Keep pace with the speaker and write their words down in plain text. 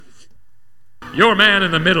Your man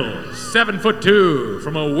in the middle, 7'2",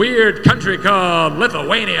 from a weird country called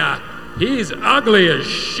Lithuania. He's ugly as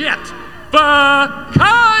shit.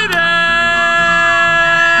 Bakainen!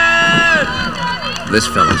 This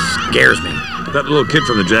fella scares me. That little kid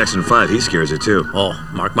from the Jackson 5, he scares you too. Oh,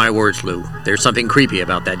 mark my words, Lou. There's something creepy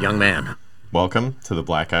about that young man. Welcome to the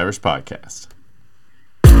Black Irish Podcast.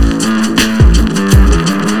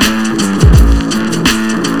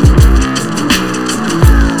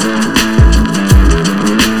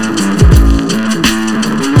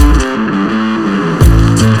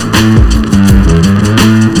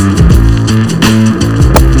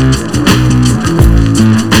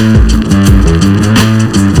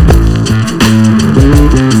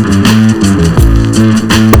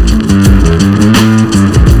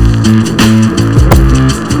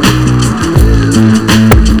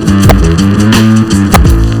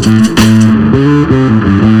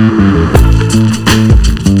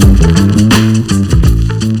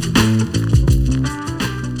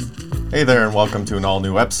 Welcome to an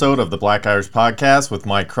all-new episode of the Black Irish Podcast with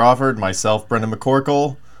Mike Crawford, myself, Brendan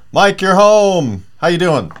McCorkle. Mike, you're home. How you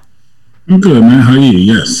doing? I'm good, man. How are you?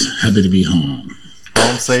 Yes, happy to be home.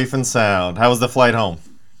 Home safe and sound. How was the flight home?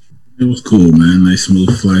 It was cool, man. Nice,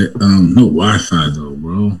 smooth flight. No Wi-Fi, though,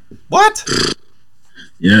 bro. What?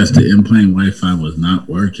 Yes, the in-plane Wi-Fi was not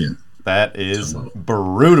working. That is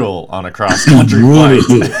brutal on a cross-country flight.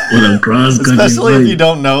 With a cross-country Especially flight. if you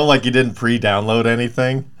don't know, like you didn't pre-download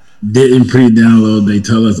anything. Didn't pre-download. They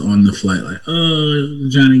tell us on the flight, like, oh,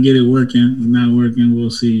 trying to get it working. It's not working.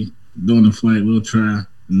 We'll see. During the flight, we'll try.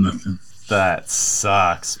 Nothing. That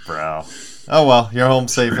sucks, bro. Oh, well, you're home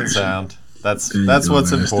safe and sound. That's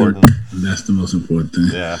what's important. That's the most important thing.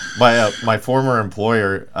 Yeah. My former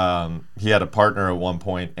employer, he had a partner at one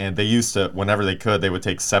point, and they used to, whenever they could, they would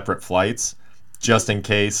take separate flights just in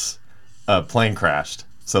case a plane crashed,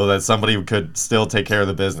 so that somebody could still take care of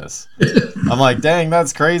the business. I'm like, dang,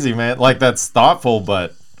 that's crazy, man. Like, that's thoughtful,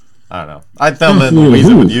 but I don't know. I'd thumb in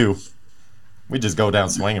Louisa with you. We just go down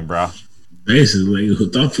swinging, bro. Basically,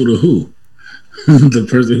 thoughtful to who? The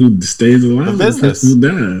person who stays alive, the business. The person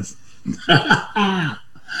who dies.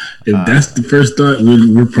 If that's the first thought,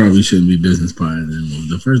 we probably shouldn't be business partners anymore.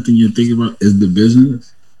 The first thing you think about is the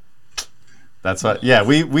business. That's what. Yeah,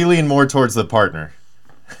 we lean more towards the partner.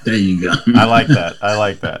 There you go. I like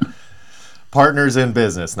that. Partners in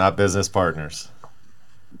business, not business partners.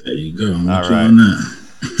 There you go. I'm all right. on that.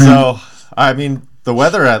 So, I mean, the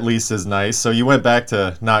weather at least is nice. So you went back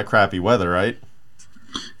to not crappy weather, right?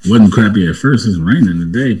 It wasn't crappy at first. It's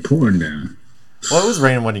raining today, pouring down. Well, it was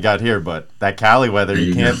raining when you got here, but that Cali weather,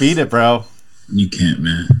 you can't beat it, bro. You can't,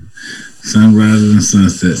 man. Sunrises and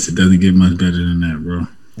sunsets. It doesn't get much better than that, bro.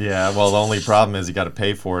 Yeah, well, the only problem is you got to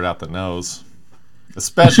pay for it out the nose.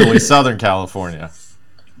 Especially Southern California.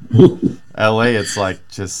 LA, it's like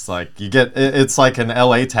just like you get it's like an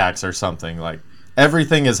LA tax or something. Like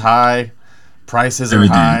everything is high, prices are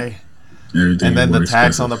high, and then the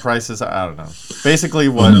tax on the prices. I don't know. Basically,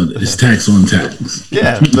 what? Oh, no, it's tax on tax.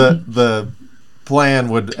 Yeah, the plan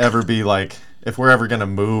would ever be like if we're ever gonna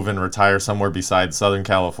move and retire somewhere besides Southern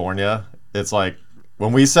California, it's like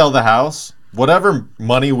when we sell the house, whatever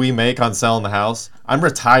money we make on selling the house, I'm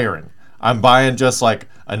retiring. I'm buying just like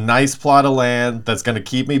a nice plot of land that's going to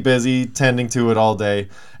keep me busy tending to it all day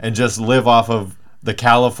and just live off of the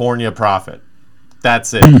California profit.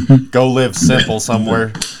 That's it. Go live simple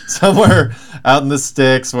somewhere out in the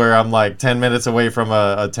sticks where I'm like 10 minutes away from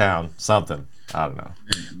a town, something. I don't know.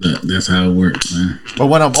 That's how it works, man. But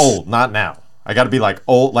when I'm old, not now. I got to be like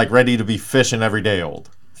old, like ready to be fishing every day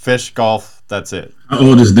old. Fish, golf, that's it. How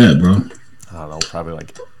old is that, bro? I don't know, probably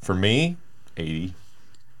like, for me, 80.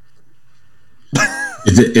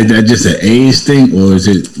 Is that just an age thing, or is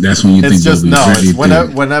it that's when you think just no? It's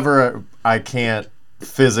whenever I can't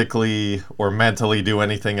physically or mentally do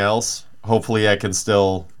anything else, hopefully I can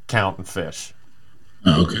still count and fish.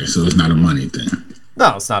 Oh, okay, so it's not a money thing.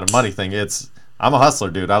 No, it's not a money thing. I'm a hustler,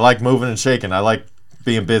 dude. I like moving and shaking. I like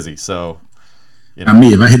being busy. So, you know. I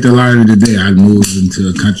mean, if I hit the lottery today, I'd move into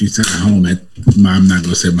a countryside home at. I'm not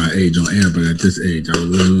gonna say my age on air, but at this age, I would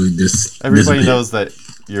literally just. Everybody knows that.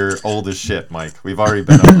 You're old as shit, Mike. We've already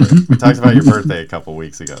been over it. We talked about your birthday a couple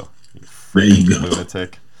weeks ago. You freaking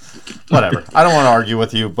lunatic. Whatever. I don't want to argue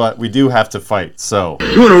with you, but we do have to fight. So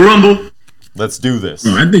You want to rumble? Let's do this.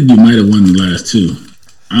 I think you might have won the last two.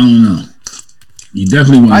 I don't know. You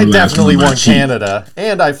definitely won the last one. I definitely won Canada,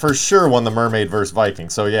 and I for sure won the Mermaid versus Viking.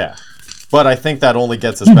 So yeah. But I think that only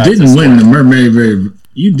gets us back to You didn't win the Mermaid versus...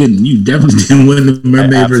 You definitely didn't win the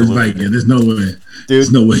Mermaid versus Viking. There's no way. Dude.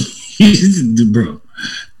 There's no way. Bro.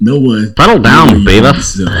 No one. Settle down,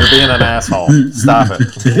 Beavis. You're being an asshole. Stop it.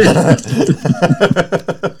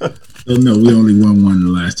 Oh no, we only won one in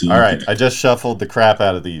the last 2. All right, I just shuffled the crap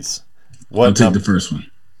out of these. I'll take the first one.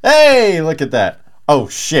 Hey, look at that. Oh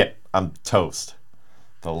shit, I'm toast.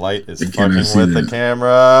 The light is fucking with the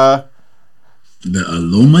camera. The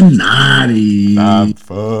Illuminati.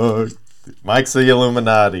 Fuck. Mike's the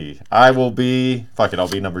Illuminati. I will be. Fuck it, I'll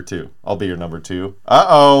be number 2. I'll be your number 2.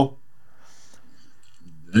 Uh-oh.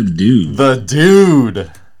 The dude. The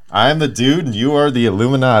dude. I'm the dude and you are the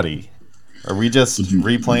Illuminati. Are we just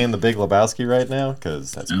replaying the Big Lebowski right now?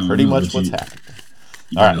 Because that's pretty much what's happening.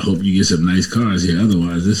 All right. I hope you get some nice cars here.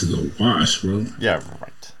 Otherwise, this is a wash, bro. Yeah,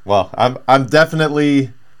 right. Well, I'm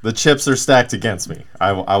definitely, the chips are stacked against me.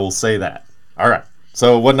 I will say that. All right.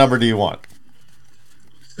 So what number do you want?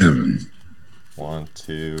 7. 1,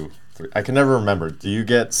 2, 3. I can never remember. Do you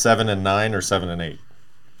get 7 and 9 or 7 and 8?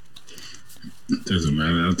 It doesn't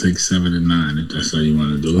matter. I'll take 7 and 9 if that's how you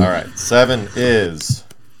want to do it. All right. 7 is,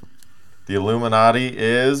 the Illuminati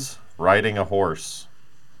is riding a horse.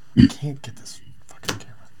 I can't get this fucking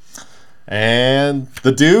camera. And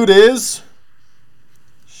the dude is,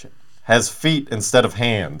 has feet instead of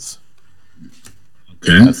hands.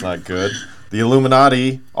 Okay. That's not good. The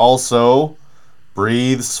Illuminati also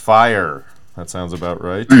breathes fire. That sounds about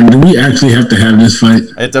right. Do we actually have to have this fight?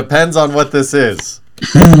 It depends on what this is.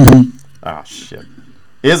 Oh, shit.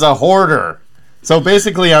 Is a hoarder. So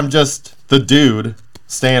basically, I'm just the dude,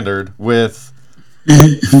 standard, with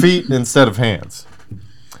feet instead of hands.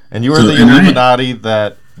 And you are the Illuminati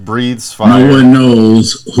that breathes fire. No one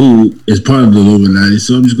knows who is part of the Illuminati,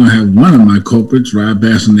 so I'm just going to have one of my culprits ride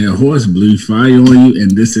past on their horse, breathe fire on you,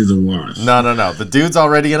 and this is a wash. No. The dude's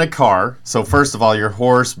already in a car. So first of all, your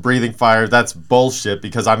horse breathing fire, that's bullshit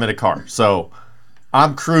because I'm in a car. So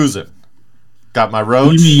I'm cruising. Got my roach.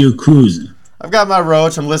 What do you mean you're cruising? I've got my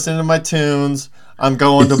roach. I'm listening to my tunes. I'm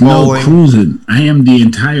going It's to bowling. No cruising. I am the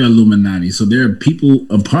entire Illuminati. So there are people,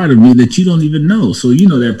 a part of me that you don't even know. So you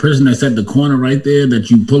know that person that's at the corner right there that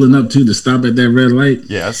you pulling up to stop at that red light?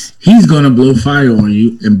 Yes. He's going to blow fire on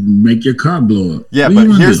you and make your car blow up. Yeah, but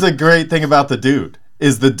here's the great thing about the dude.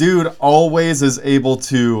 Is the dude always is able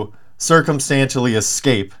to circumstantially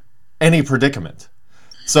escape any predicament.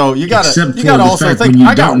 So you gotta also think,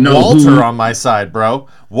 I got Walter on my side, bro.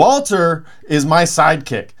 Walter is my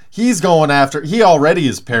sidekick. He's going after, he already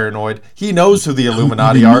is paranoid. He knows who the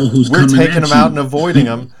Illuminati are. We're taking them out and avoiding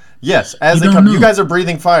them. Yes, as they come. You guys are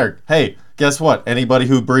breathing fire. Hey, guess what? Anybody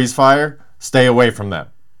who breathes fire, stay away from them.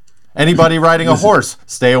 Anybody riding a horse,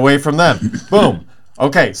 stay away from them. Boom.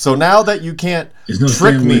 Okay, so now that you can't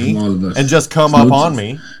trick me and just come up on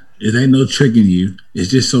me. It ain't no tricking you.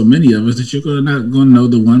 It's just so many of us that you're not going to know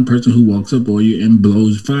the one person who walks up on you and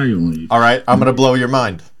blows fire on you. All right, I'm going to blow your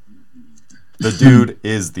mind. The dude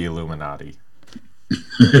is the Illuminati.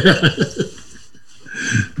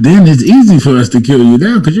 Then it's easy for us to kill you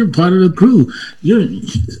now because you're part of the crew.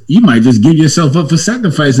 You might just give yourself up for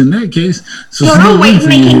sacrifice in that case. So you're always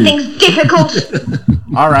making things difficult.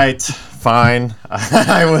 All right, fine.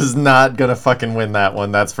 I was not going to fucking win that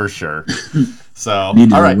one, that's for sure. So,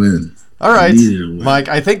 all right. All right, Mike,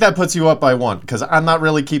 I think that puts you up by 1 because I'm not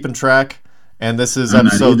really keeping track. And this is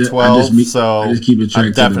episode 12, so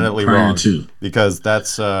I'm definitely wrong because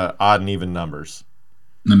that's odd and even numbers.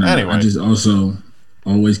 No. Anyway. I just also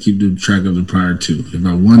always keep the track of the prior 2. If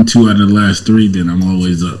I won 2 out of the last 3, then I'm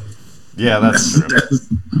always up. Yeah, that's true.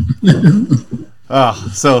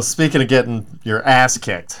 So speaking of getting your ass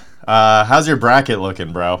kicked, how's your bracket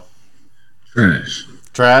looking, bro?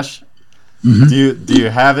 Trash? Mm-hmm. Do you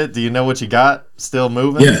have it? Do you know what you got? Still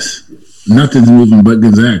moving? Yes. Nothing's moving but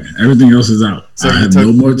Gonzaga. Everything else is out. So I have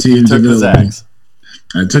no more teams. You took the Zags.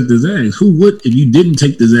 I took the Zags. Who would? If you didn't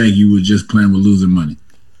take the Zags, you were just playing with losing money.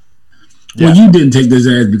 Yeah. Well, you didn't take the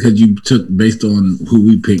Zags because you took based on who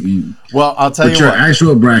we picked. Well, I'll tell you what. Your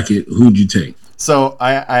actual bracket, who'd you take? So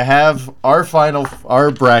I have our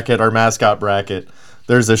bracket, our mascot bracket.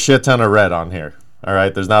 There's a shit ton of red on here. All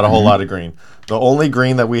right, there's not a whole lot of green. The only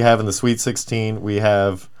green that we have in the Sweet 16, we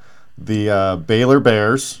have the Baylor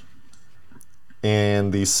Bears. In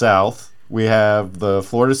the South, we have the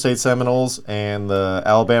Florida State Seminoles and the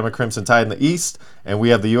Alabama Crimson Tide in the East, and we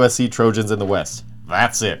have the USC Trojans in the West.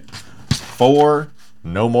 That's it. 4,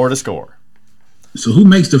 no more to score. So who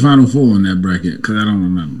makes the Final Four in that bracket? Because I don't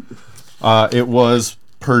remember. It was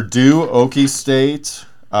Purdue, Okie State,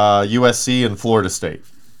 USC, and Florida State.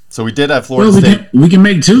 So we did have Florida State. We can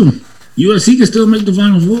make 2. USC can still make the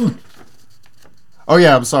Final Four. Oh,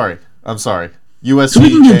 yeah, I'm sorry. USC. So we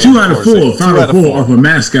can get 2 out of 4, Final Four off a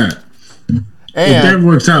mascot. If that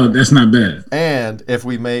works out, that's not bad. And if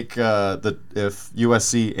we make if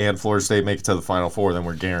USC and Florida State make it to the Final Four, then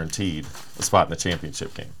we're guaranteed a spot in the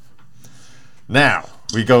championship game. Now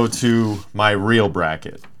we go to my real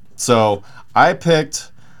bracket. So I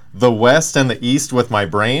picked the West and the East with my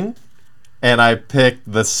brain, and I picked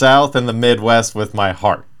the South and the Midwest with my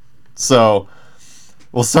heart. So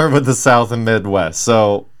we'll start with the South and Midwest.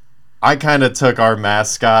 So I kind of took our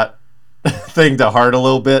mascot thing to heart a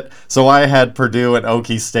little bit. So I had Purdue and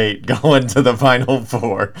Okie State going to the Final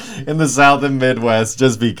Four in the South and Midwest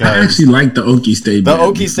just because. I actually like the Okie State. The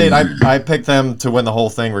Okie State, I picked them to win the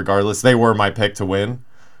whole thing regardless. They were my pick to win.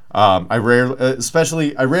 I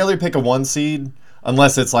rarely pick a 1 seed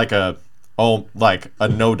unless it's like a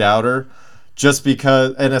no doubter, just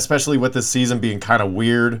because, and especially with this season being kind of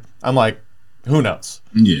weird, I'm like, who knows?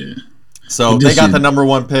 Yeah. So they got the number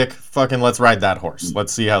 1 pick. Fucking let's ride that horse.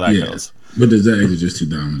 Let's see how that goes. But the Zags are just too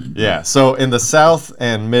dominant. Yeah. So in the South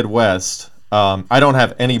and Midwest, I don't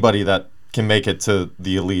have anybody that can make it to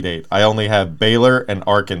the Elite Eight. I only have Baylor and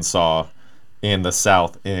Arkansas in the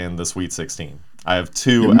South in the Sweet 16. I have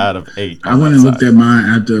 2 out of 8. I went and looked at mine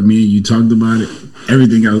after me and you talked about it.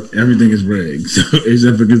 Everything is rigged, so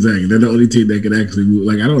except for Gonzaga. They're the only team that can actually move.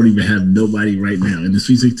 Like, I don't even have nobody right now in the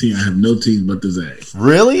Sweet 16. I have no team but the Zags.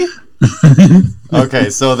 Really? Okay,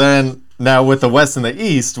 so then now with the West and the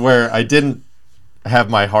East, where I didn't have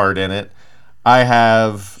my heart in it, I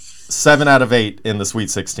have 7 out of 8 in the Sweet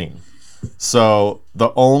 16. So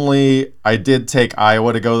I did take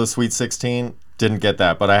Iowa to go to the Sweet 16. Didn't get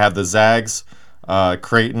that, but I have the Zags,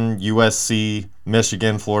 Creighton, USC,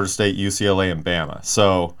 Michigan, Florida State, UCLA, and Bama.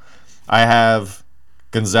 So I have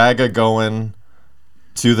Gonzaga going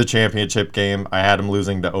to the championship game. I had them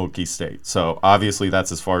losing to Okie State. So obviously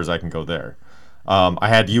that's as far as I can go there. I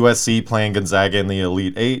had USC playing Gonzaga in the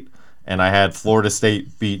Elite Eight, and I had Florida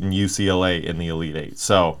State beating UCLA in the Elite Eight.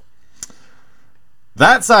 So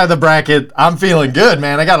that side of the bracket, I'm feeling good,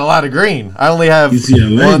 man. I got a lot of green. I only have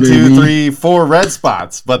UCLA, 1, 2, 3, 4 red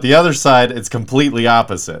spots, but the other side, it's completely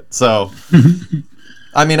opposite. So,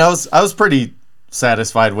 I mean, I was pretty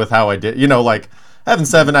satisfied with how I did. You know, like having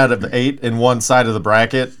 7 out of 8 in one side of the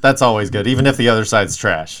bracket, that's always good, even if the other side's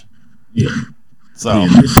trash. Yeah. So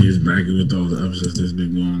yeah, this year's bracket with all the upsets that's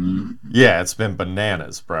been going on. Yeah, it's been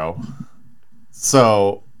bananas, bro.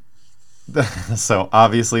 So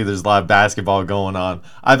obviously there's a lot of basketball going on.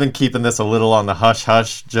 I've been keeping this a little on the hush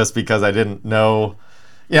hush just because I didn't know.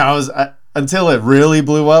 Yeah, until it really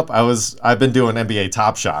blew up. I've been doing NBA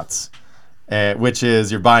Top Shots, which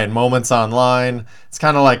is you're buying moments online. It's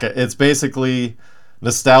kind of like it's basically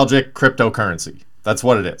nostalgic cryptocurrency. That's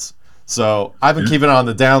what it is. So I've been keeping it on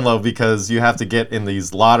the down low because you have to get in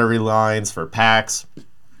these lottery lines for packs,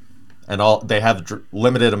 and they have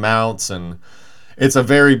limited amounts, and it's a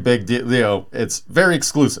very big deal. You know, it's very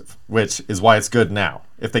exclusive, which is why it's good now.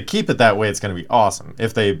 If they keep it that way, it's going to be awesome.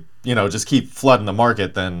 If they, just keep flooding the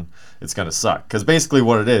market, then it's going to suck. Because basically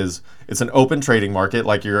what it is, it's an open trading market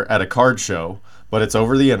like you're at a card show, but it's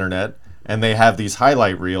over the internet, and they have these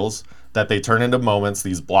highlight reels that they turn into moments,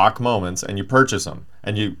 these block moments, and you purchase them.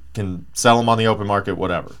 And you can sell them on the open market,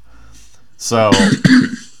 whatever. So,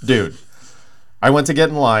 dude, I went to get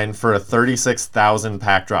in line for a 36,000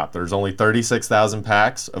 pack drop. There's only 36,000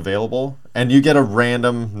 packs available, and you get a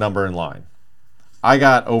random number in line. I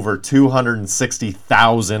got over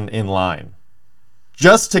 260,000 in line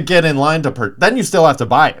just to get in line to then you still have to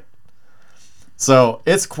buy it. So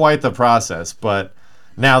it's quite the process, but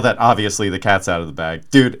now that obviously the cat's out of the bag,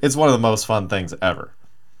 dude, it's one of the most fun things ever.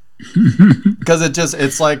 Because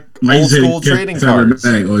it's like old school trading cards.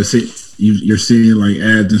 Or you're seeing like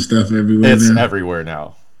ads and stuff everywhere. It's everywhere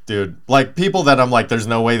now, dude. Like people that I'm like, there's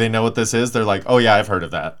no way they know what this is. They're like, oh yeah, I've heard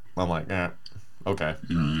of that. I'm like, okay.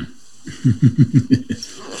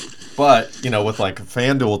 But with like a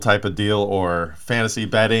FanDuel type of deal or fantasy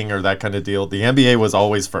betting or that kind of deal, the NBA was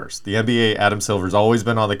always first. The NBA, Adam Silver's always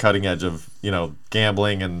been on the cutting edge of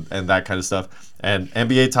gambling and that kind of stuff. And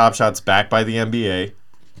NBA Top Shot's backed by the NBA.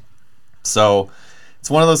 So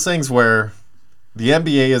it's one of those things where the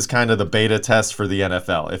NBA is kind of the beta test for the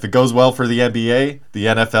NFL. If it goes well for the NBA, the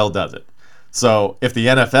NFL does it. So if the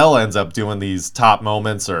NFL ends up doing these top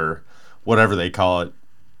moments or whatever they call it,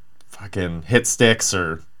 fucking hit sticks,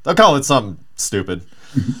 or they'll call it something stupid,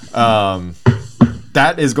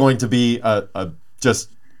 that is going to be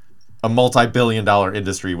just a multi-billion-dollar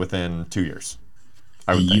industry within 2 years.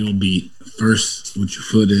 I would and think. you'll be first with your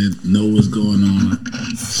foot in, know what's going on,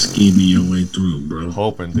 scheming your way through, bro.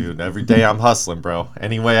 Hoping, dude. Every day I'm hustling, bro.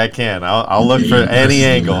 Any way I can. I'll look for Yeah, any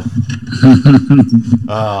hustling. angle.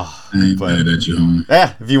 Oh, I ain't but mad at you, home.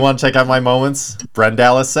 yeah, if you want to check out my moments,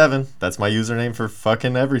 Brendallis7. That's my username for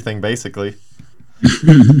fucking everything, basically.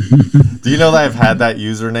 Do you know that I've had that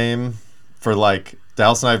username for like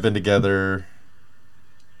Dallas and I have been together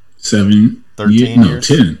 7, 13 years?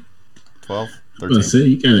 10. 12, I 13. say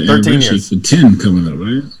you got an 13 anniversary years. for 10 coming up,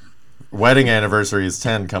 right? Wedding anniversary is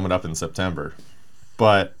 10 coming up in September.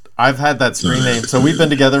 But I've had that screen name. So we've been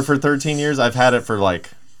together for 13 years. I've had it for like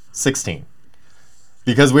 16.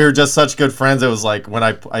 Because we were just such good friends. It was like when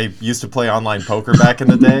I used to play online poker back in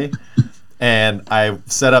the day. And I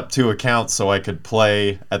set up 2 accounts so I could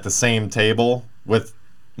play at the same table with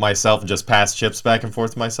myself and just pass chips back and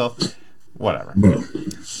forth to myself. Whatever. Bro,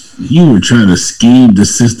 you were trying to scheme the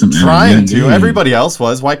system. at a Trying young to. age. Everybody else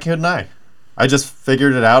was. Why couldn't I? I just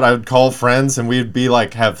figured it out. I would call friends and we'd be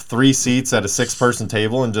like, have 3 seats at a 6-person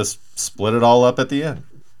table and just split it all up at the end.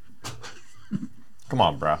 Come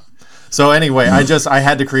on, bro. So anyway, I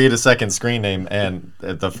had to create a second screen name, and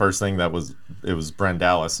the first thing it was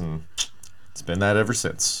Brendallis, and it's been that ever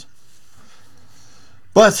since.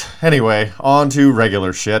 But anyway, on to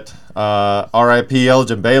regular shit. R.I.P.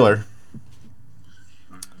 Elgin Baylor.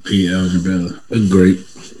 P. Algebra,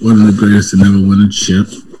 one of the greatest to never win a chip.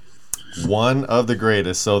 One of the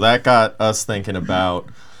greatest. So that got us thinking about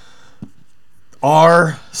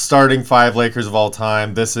our starting 5 Lakers of all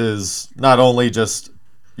time. This is not only just,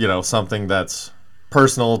 something that's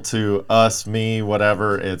personal to us, me,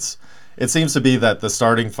 whatever. It seems to be that the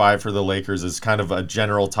starting 5 for the Lakers is kind of a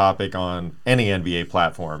general topic on any NBA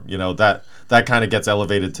platform. That kind of gets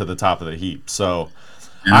elevated to the top of the heap. So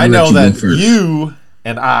And I I'll let know you go that first. you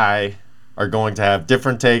and I are going to have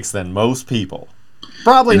different takes than most people.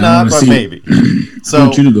 Probably And I not, wanna but see- maybe. I So,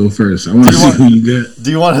 want you to go first. I want to you see want- who you got. do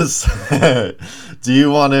you want to? Do you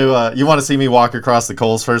want to? You want to see me walk across the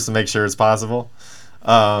coals first to make sure it's possible?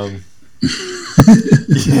 Yeah.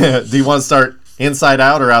 Do you want to start inside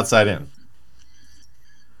out or outside in?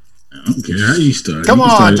 I don't care how you start. Come You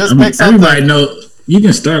can on, start- just pick something. Everybody know you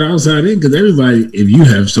can start outside in because everybody, if you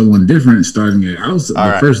have someone different starting it outside, All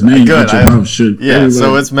the right. first name Good. out your mouth should. Yeah. So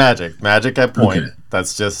everybody- it's Magic. Magic at point. Okay.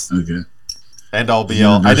 That's just okay. end all be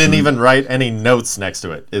all. I didn't Universally. even write any notes next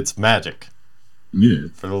to it. It's Magic. Yeah.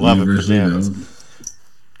 For the love of Universally pajamas. known.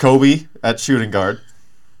 Kobe at shooting guard.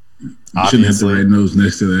 You shouldn't have to Obviously. write notes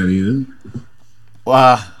next to that either.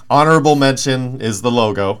 Honorable mention is the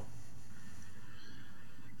logo.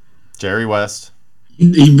 Jerry West.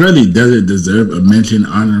 He really doesn't deserve a mention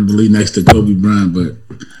honorably next to Kobe Bryant, but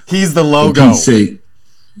He's the for logo. Pete's sake,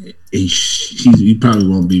 he probably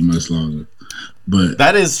won't be much longer. But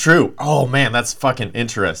That is true. Oh man, that's fucking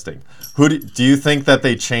interesting. Who do you think that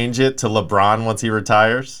they change it to LeBron once he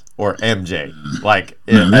retires or MJ? Like,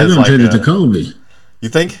 no, they as don't like change it a- to Kobe. you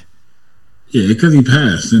think? Yeah, because he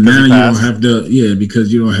passed, and 'Cause now he you passed? don't have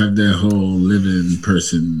because you don't have that whole living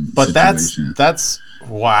person. But situation. that's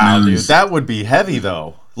wow, No, dude. it's- That would be heavy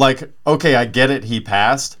though. Like, okay, I get it, he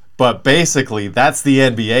passed, but basically that's the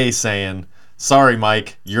NBA saying, "Sorry,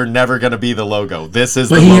 Mike, you're never gonna be the logo. This is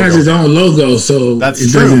But the he logo." has his own logo, so That's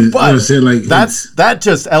it true, doesn't- but I would say, like, that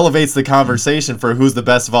just elevates the conversation for who's the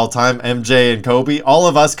best of all time, MJ and Kobe. All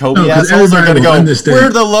of us Kobe No, 'cause assholes are everybody gonna will go, understand. "We're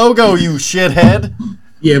the logo, you shithead."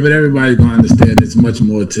 yeah, but everybody's gonna understand it's much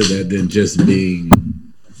more to that than just being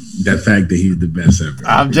the fact that he's the best ever.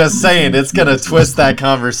 I'm just saying, it's gonna twist that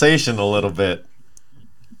conversation a little bit.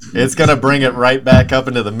 It's gonna bring it right back up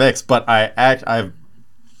into the mix. But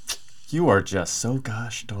you are just so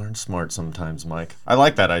gosh darn smart sometimes, Mike. I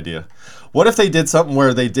like that idea. What if they did something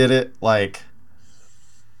where they did it like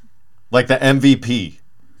the MVP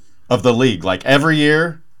of the league? Like every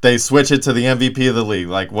year they switch it to the MVP of the league.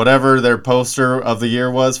 Like whatever their poster of the year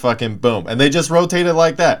was, fucking boom. And they just rotate it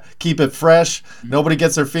like that. Keep it fresh. Nobody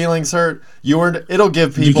gets their feelings hurt. It'll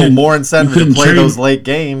give people couldn't- more incentive you to couldn't play trade- those late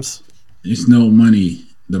games. It's no money.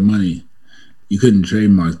 The money, you couldn't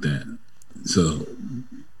trademark that, so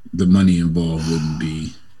the money involved wouldn't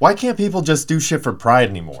be. Why can't people just do shit for pride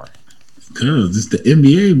anymore? Cause it's the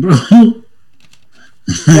NBA, bro.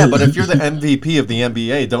 Yeah, but if you're the MVP of the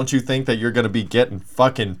NBA, don't you think that you're going to be getting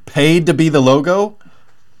fucking paid to be the logo?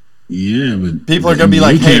 Yeah, but People are the going to be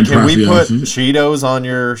like, NBA hey, can't can we profit put off it. Cheetos on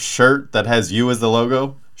your shirt that has you as the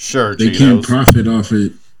logo? Sure, They can't Cheetos. profit off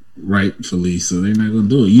it rightfully, so they're not gonna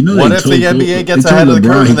do it. You know, What they if told the NBA gets they told ahead of the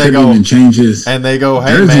LeBron curve he and they couldn't go- even change his And they go,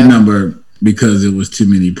 hey, jersey man. number because it was too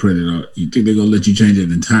many printed out. You think they're gonna let you change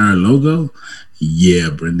an entire logo? Yeah,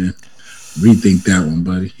 Brendan. rethink that one,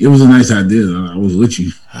 buddy. It was a nice idea. Though. I was with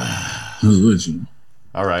you. I was with you.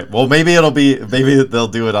 All right. Well, maybe they'll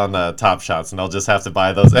do it on Top Shots, and I'll just have to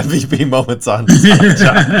buy those MVP moments on Top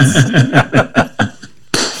Shots.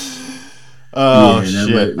 Oh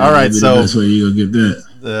shit! All right, so that's where you gonna get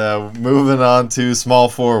that. Moving on to small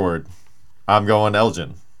forward, I'm going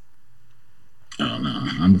Elgin. Oh no,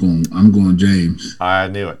 I'm going James. I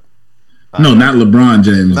knew it. No, not LeBron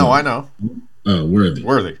James. No, though. I know.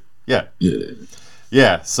 Worthy. Yeah. Yeah.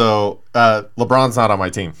 Yeah. So LeBron's not on my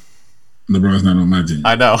team. LeBron's not on my team.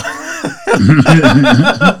 I know.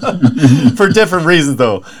 For different reasons,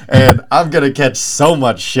 though. And I'm going to catch so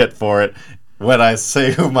much shit for it when I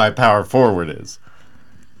say who my power forward is.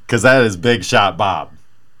 Because that is Big Shot Bob.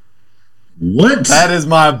 What? That is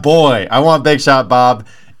my boy. I want Big Shot Bob.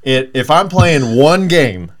 If I'm playing one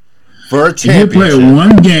game for a championship. If you play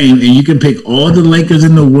one game and you can pick all the Lakers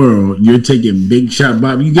in the world, you're taking Big Shot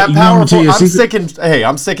Bob. You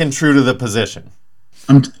I'm sticking true to the position.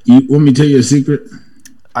 You want me to tell you a secret?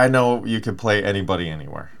 I know you can play anybody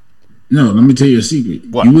anywhere. No, let me tell you a secret.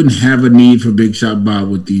 What? You wouldn't have a need for Big Shot Bob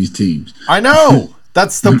with these teams. I know.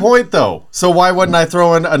 That's the point, though. So why wouldn't I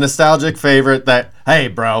throw in a nostalgic favorite that, hey,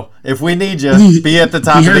 bro, if we need you, be at the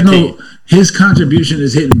top of the key. His contribution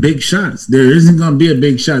is hitting big shots. There isn't going to be a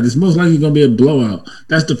big shot. It's most likely going to be a blowout.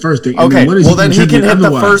 That's the first thing. Okay, then he can hit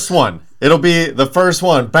the first one. It'll be the first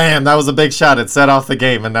one. Bam, that was a big shot. It set off the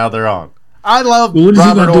game, and now they're on. I love what is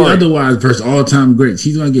Robert he going to do Horry. otherwise versus all-time greats?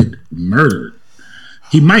 He's going to get murdered.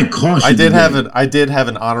 He might cost you. I did have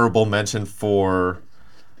an honorable mention for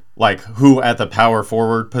like who at the power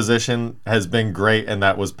forward position has been great, and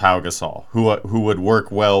that was Pau Gasol, who would work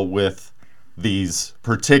well with these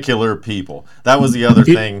particular people. That was the other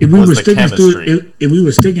thing. If we was were the sticking chemistry. if we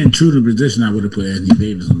were sticking true to position, I would have put Anthony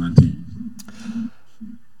Davis on my team.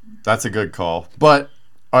 That's a good call, but.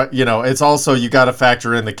 It's also you got to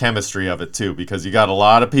factor in the chemistry of it too, because you got a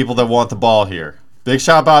lot of people that want the ball here. Big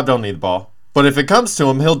Shot Bob don't need the ball, but if it comes to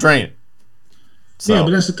him, he'll drain it. So, yeah,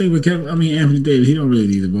 but that's the thing with Kevin. I mean, Anthony Davis, he don't really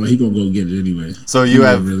need the ball. He gonna go get it anyway. So you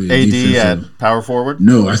have really AD at power forward?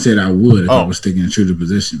 No, I said I would if I was sticking true to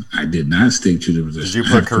position. I did not stick true to position. Did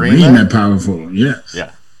you put Kareem at power forward? Yes.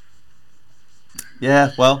 Yeah.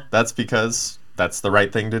 Yeah. Well, that's because that's the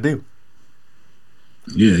right thing to do.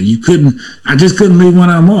 Yeah, you couldn't. I just couldn't leave one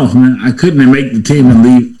of them off, man. I couldn't make the team and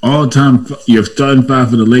leave all time. You're starting five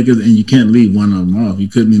for the Lakers, and you can't leave one of them off. You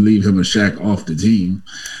couldn't leave him and Shaq off the team.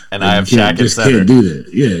 And I have Shaq at center. Can't do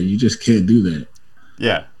that. Yeah, you just can't do that.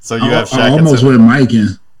 Yeah, so you have Shaq. I almost went Mike in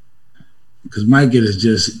because Mike is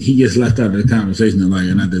just he gets left out of the conversation and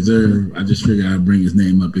I just figured I'd bring his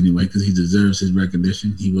name up anyway because he deserves his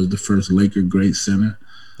recognition. He was the first Laker great center.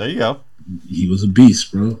 There you go. He was a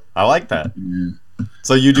beast, bro. I like that. Yeah.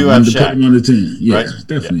 So you do have Shaq. Put him on the team. Yeah, right?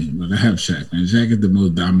 Definitely. Yeah. But I have Shaq. And Shaq is the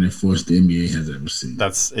most dominant force the NBA has ever seen.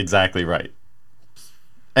 That's exactly right.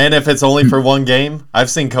 And if it's only for one game,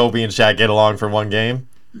 I've seen Kobe and Shaq get along for one game.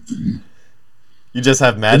 You just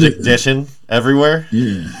have Magic dishing everywhere.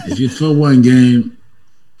 Yeah. If you throw one game,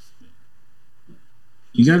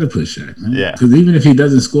 you got to put Shaq, man. Yeah. Because even if he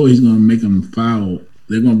doesn't score, he's going to make them foul.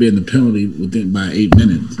 They're going to be in the penalty by 8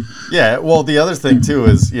 minutes. Yeah. Well, the other thing, too,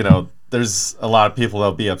 is, there's a lot of people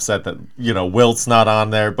that'll be upset that, Wilt's not on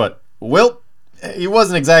there. But Wilt, he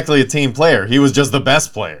wasn't exactly a team player. He was just the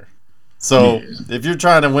best player. So if you're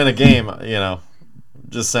trying to win a game,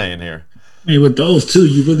 just saying here. Hey, with those two,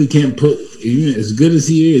 you really can't put, as good as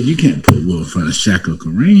he is, you can't put Wilt in front of Shaq or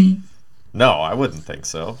Kareem. No, I wouldn't think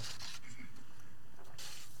so.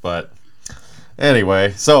 But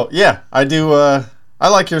anyway, so yeah, I do. I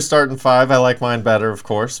like your starting five. I like mine better, of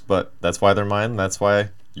course, but that's why they're mine. That's why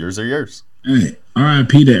yours are yours. Hey,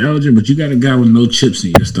 R.I.P. to Elgin, but you got a guy with no chips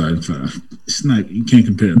in your starting five. It's not, you can't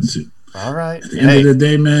compare the two. All right. At the end of the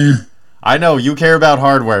day, man. I know you care about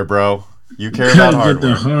hardware, bro. You care about hardware. Get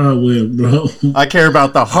the hardware, bro. I care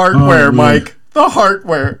about the hardware, Mike. The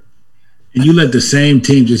hardware. And you let the same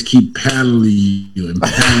team just keep paddling you and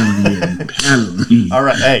paddling you and paddling you. All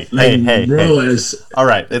right, hey, bro, hey. All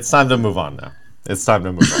right, it's time to move on now. It's time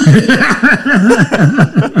to move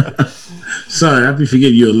on. Sorry, I be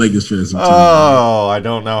forgetting you're a Lakers fan sometimes. Oh, I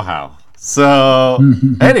don't know how. So,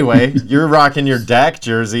 anyway, you're rocking your Dak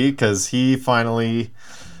jersey because he finally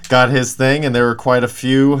got his thing, and there were quite a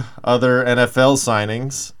few other NFL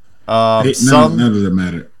signings. None of them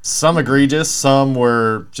matter. Some egregious, some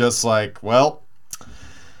were just like, well,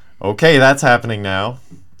 okay, that's happening now.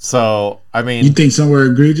 So, I mean... You think some were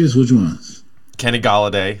egregious? Which ones? Kenny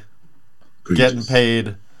Golladay. Getting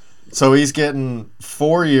paid. So he's getting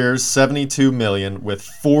 4 years, $72 million, with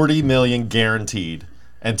 $40 million guaranteed.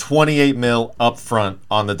 and $28 million up front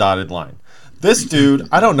on the dotted line. This dude,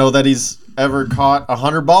 I don't know that he's ever caught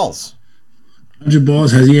 100 balls. 100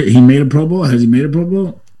 balls. Has he made a Pro Bowl? Has he made a Pro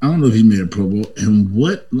Bowl? I don't know if he made a Pro Bowl. And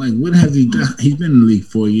what has he done? He's been in the league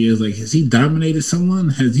 4 years. Like, has he dominated someone?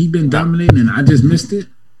 Has he been dominating and I just missed it?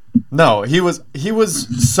 No, he was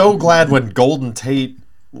so glad when Golden Tate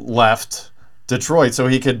left Detroit so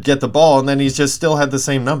he could get the ball, and then he's just still had the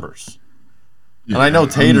same numbers. Yeah, and I know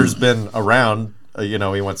Tater's been around. He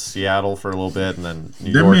went to Seattle for a little bit, and then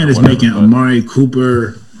New that York. Man is whatever, making but Amari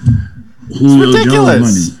Cooper, Julio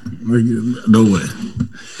ridiculous. Jones money. No way.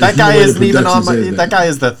 That guy isn't even on my. That. That guy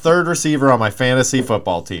is the third receiver on my fantasy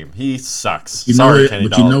football team. He sucks. You Sorry, know Kenny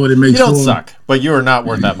but Doll. you know what it makes You don't for? suck, but you are not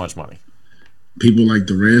worth that much money. People like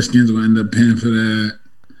the Redskins will end up paying for that.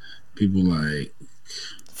 People like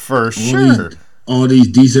For sure. All these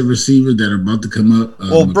decent receivers that are about to come up.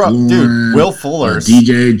 Well, bro, McLaurin, dude, Will Fuller's.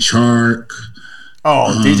 DJ Chark.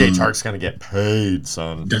 Oh, DJ Chark's gonna get paid,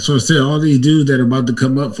 son. That's what I said. All these dudes that are about to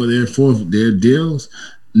come up for their deals.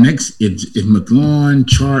 Next, if McLaurin,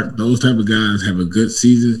 Chark, those type of guys have a good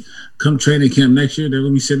season, come training camp next year, they're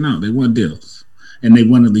gonna be sitting out. They want deals, and they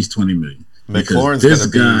won at least $20 million. McLaurin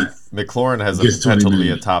has a potential to be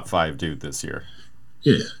a top 5 dude this year.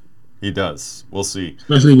 Yeah, he does. We'll see.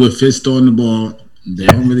 Especially with Fitz throwing the ball. They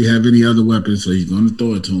don't really have any other weapons, so he's going to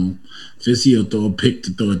throw it to him. Fitzy will throw a pick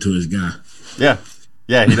to throw it to his guy. Yeah,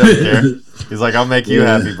 he doesn't care. He's like, I'll make you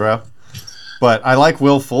happy, bro. But I like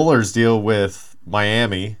Will Fuller's deal with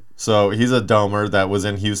Miami. So he's a domer that was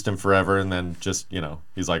in Houston forever, and then just,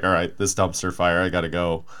 he's like, all right, this dumpster fire, I got to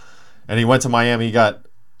go. And he went to Miami. He got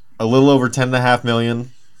a little over $10.5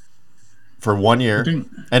 million for 1 year,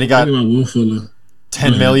 and he got Will Fuller.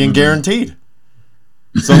 $10 million guaranteed.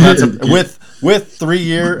 So that's with 3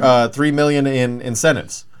 year, $3 million in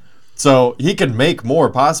incentives. So he can make more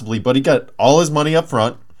possibly, but he got all his money up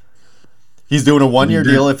front. He's doing a 1 year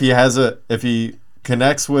deal. If he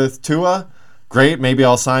connects with Tua, great. Maybe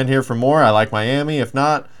I'll sign here for more. I like Miami. If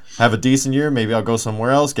not, have a decent year. Maybe I'll go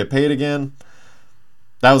somewhere else, get paid again.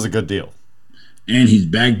 That was a good deal. And he's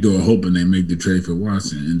backdoor hoping they make the trade for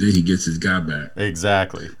Watson, and then he gets his guy back.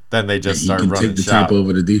 Exactly. Then they just start running. He running can take the shop. top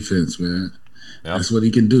over the defense, man. Yep. That's what he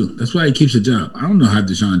can do. That's why he keeps a job. I don't know how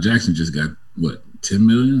Deshaun Jackson just got, $10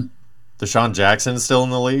 million? Deshaun Jackson's still in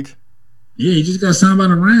the league? Yeah, he just got signed by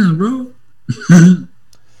the Rams, bro.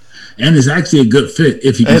 And it's actually a good fit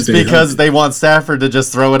if he can stay because healthy. they want Stafford to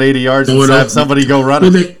just throw it 80 yards and have somebody go run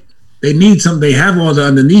it. Well, they need some. They have all the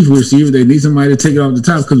underneath receivers. They need somebody to take it off the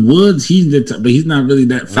top. Because Woods, but he's not really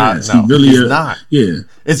that fast. He's not. Yeah.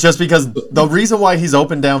 It's just because the reason why he's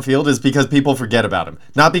open downfield is because people forget about him,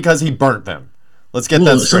 not because he burnt them. Let's get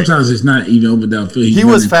that straight. Sometimes it's not even open downfield. He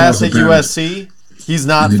was fast at USC. He's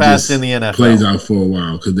not fast in the NFL. Plays out for a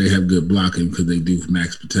while because they have good blocking because they do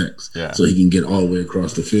max protects. Yeah. So he can get all the way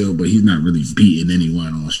across the field, but he's not really beating anyone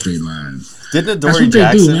on straight lines. Didn't Adoree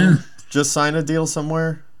Jackson just sign a deal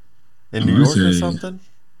somewhere in New York or something?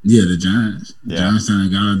 Yeah, the Giants. The Giants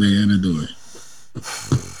signed Galladay and Adoree.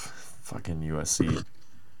 Fucking USC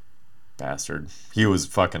bastard. He was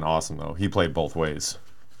fucking awesome though. He played both ways.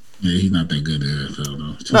 Yeah, he's not that good at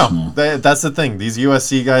NFL though. That's the thing. These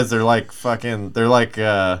USC guys, they're like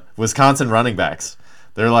Wisconsin running backs.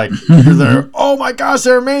 They're like, oh my gosh,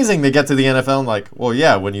 they're amazing. They get to the NFL and like, well,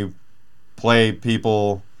 yeah, when you play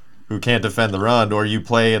people who can't defend the run, or you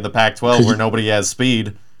play in the Pac-12 where nobody has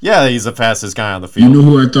speed, yeah, he's the fastest guy on the field. You know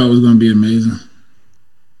who I thought was going to be amazing?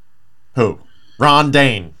 Who? Ron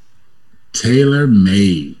Dane. Taylor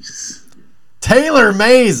Mays. Taylor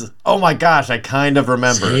Mays. Oh my gosh, I kind of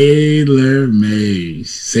remember. Taylor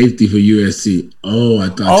Mays, safety for USC. Oh, I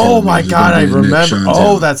thought. Oh my God, I remember.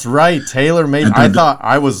 Oh, that's right, Taylor Mays. I thought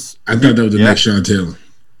that was the next Sean Taylor.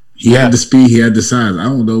 He had the speed, he had the size. I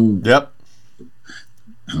don't know. Yep.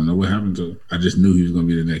 I don't know what happened to him. I just knew he was going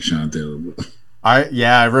to be the next Sean Taylor.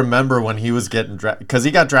 I remember when he was getting drafted because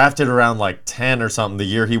he got drafted around like 10 or something the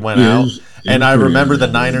year he went out, and I remember the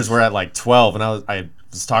Niners were at like 12, and I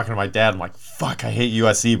was talking to my dad. I'm like, fuck, I hate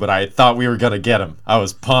USC, but I thought we were gonna get him. I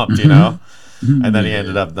was pumped, and then he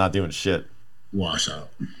ended up not doing shit. Wash out.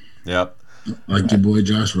 Yep. Like your boy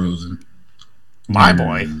Josh Rosen. My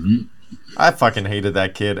boy. I fucking hated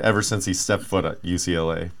that kid ever since he stepped foot at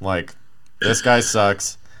UCLA. Like, this guy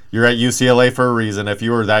sucks. You're at UCLA for a reason. If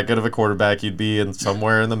you were that good of a quarterback, you'd be in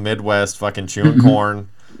somewhere in the Midwest fucking chewing corn.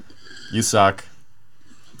 You suck.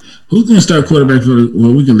 Who's going to start quarterback for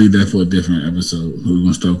well, we can leave that for a different episode. Who's going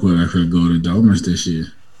to start quarterback for the Golden Domers this year?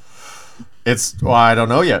 I don't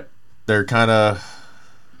know yet. They're kind of...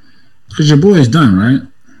 Because your boy is done, right?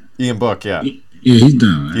 Ian Book, yeah. Yeah, he's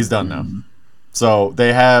done. Right? He's done now. So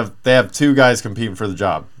they have two guys competing for the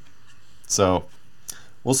job. So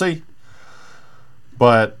we'll see.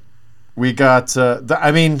 But we got.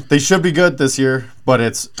 They should be good this year. But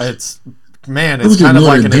it's kind of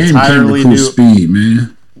like an entirely new speed,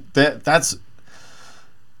 man.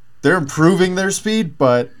 They're improving their speed,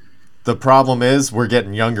 but the problem is we're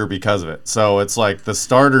getting younger because of it. So it's like the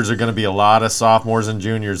starters are going to be a lot of sophomores and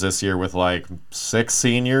juniors this year with like 6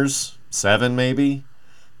 seniors, 7 maybe.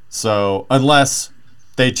 So unless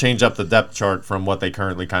they change up the depth chart from what they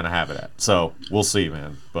currently kind of have it at. So we'll see,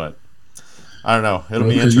 man. But I don't know. It'll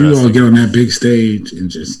be interesting. You all get on that big stage and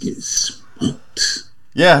just get smoked.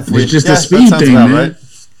 Yeah. It's just a speed thing, man. Right.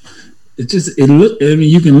 It's just, you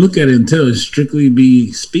can look at it and tell it strictly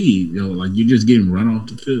be speed. Like you're just getting run off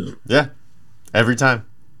the field. Yeah. Every time.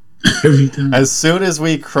 Every time. As soon as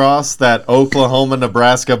we cross that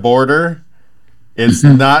Oklahoma-Nebraska border, it's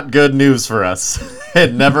not good news for us.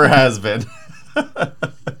 It never has been.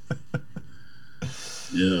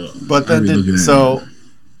 Yeah. But then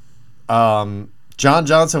John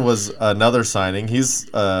Johnson was another signing. He's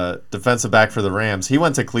a defensive back for the Rams. He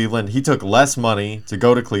went to Cleveland. He took less money to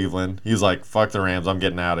go to Cleveland. He was like, fuck the Rams, I'm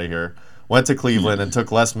getting out of here. Went to Cleveland and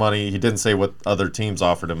took less money. He didn't say what other teams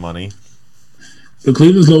offered him money. But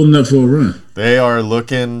Cleveland's loading up for a run. They are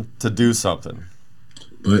looking to do something.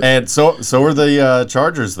 But, and so are the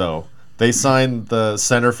Chargers, though. They signed the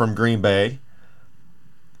center from Green Bay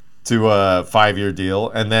to a 5-year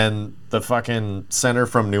deal. And then the fucking center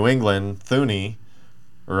from New England, Thuney,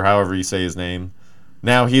 or however you say his name,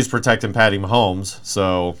 now he's protecting Patty Mahomes.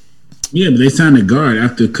 So yeah, but they signed a guard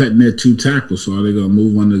after cutting their 2 tackles. So are they going to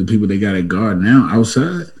move one of the people they got at guard now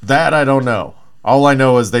outside? That I don't know. All I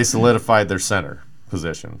know is they solidified their center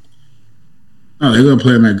position. Oh, they're going to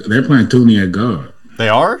play him they're playing Thuney at guard. They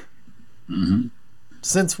are? Mm-hmm.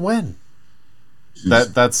 Since when?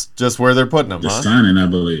 That's just where they're putting him, the huh? signing, I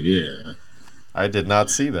believe, yeah. I did not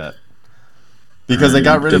see that. Because they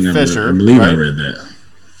got rid of Fisher. I believe I read that.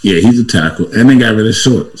 Yeah, he's a tackle. And they got rid of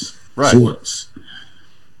Schwartz. Right. Schwartz.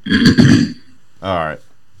 All right.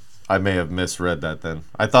 I may have misread that then.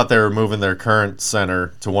 I thought they were moving their current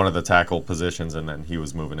center to one of the tackle positions, and then he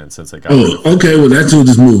was moving in since they got rid of him. Okay. Well, that's who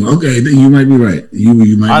just moving. Okay, you might be right. You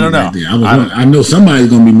might. I don't know. Right I know somebody's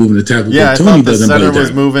going to be moving the tackle. Yeah, I thought the center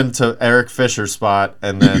was moving to Eric Fisher's spot,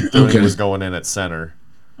 and then Thuney was going in at center.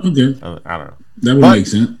 Okay. I don't know. That would make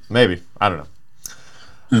sense. Maybe. I don't know.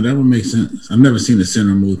 No, that would make sense. I've never seen a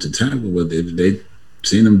center move to tackle, but if they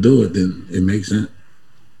seen them do it, then it makes sense.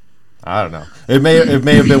 I don't know. It may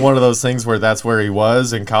have been one of those things where that's where he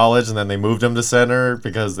was in college, and then they moved him to center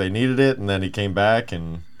because they needed it, and then he came back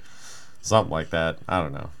and something like that. I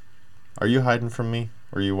don't know. Are you hiding from me?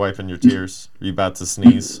 Or are you wiping your tears? Are you about to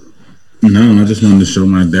sneeze? No, I just wanted to show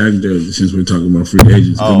my dad since we're talking about free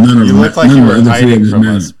agents. Oh, you look like you were hiding from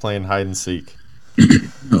us playing hide and seek.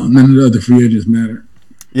 No, none of the other free agents matter.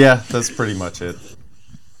 Yeah, that's pretty much it.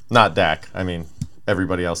 Not Dak. I mean,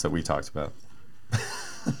 everybody else that we talked about.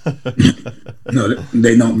 No,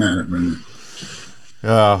 they don't matter, Brendan.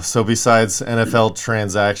 So besides NFL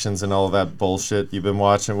transactions and all of that bullshit you've been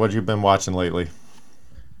watching, what have you been watching lately?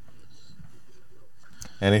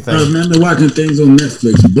 Anything? Man, I've been watching things on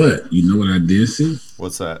Netflix, but you know what I did see?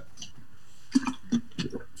 What's that?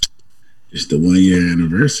 It's the 1-year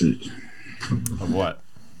anniversary. Of what?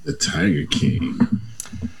 The Tiger King.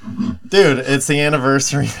 Dude, it's the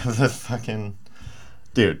anniversary of the fucking...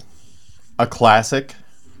 Dude, a classic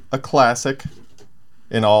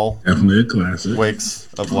in all definitely a classic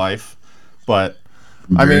wakes of life. But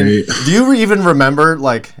I mean, do you even remember,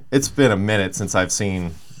 like, it's been a minute since I've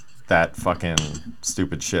seen that fucking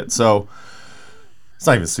stupid shit. So it's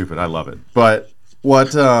not even stupid, I love it. But what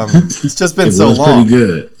it's just been so long. It was pretty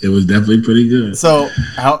good. It was definitely pretty good. So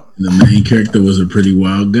how the main character was a pretty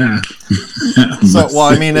wild guy. So well,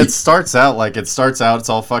 I mean, it starts out it's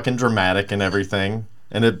all fucking dramatic and everything.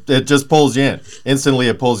 And it just pulls you in. Instantly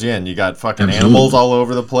it pulls you in. You got fucking animals all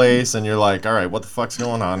over the place, and you're like, all right, what the fuck's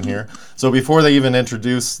going on here? So before they even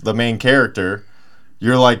introduce the main character,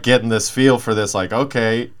 you're like getting this feel for this, like,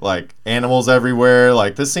 okay, like animals everywhere.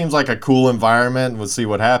 Like, this seems like a cool environment. We'll see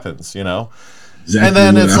what happens, you know? Exactly. And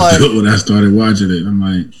then it's like, when I started watching it, I'm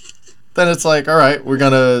like, then it's like, all right, we're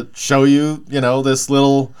going to show you, you know, this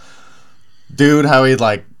little dude, how he's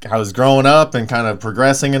growing up and kind of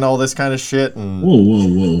progressing and all this kind of shit. And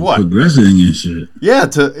whoa, what? Progressing and shit. Yeah,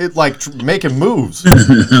 making moves.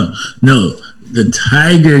 No, the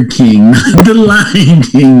Tiger King, not the Lion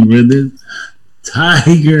King, brother.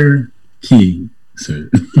 Tiger King, sir.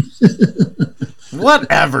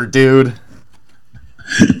 Whatever, dude.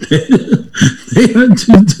 They are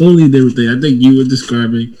two totally different things. I think you were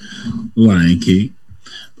describing Lion King,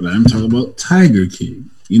 but I'm talking about Tiger King.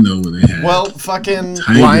 You know where they had fucking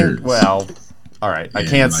tigers. Lion. Well, all right. I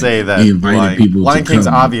can't say that he invited people Lion to King's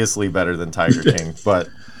come. obviously better than Tiger King, but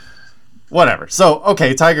whatever. So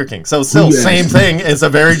okay, Tiger King. So still you same asking? thing. It's a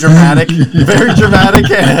very dramatic,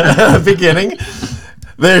 beginning.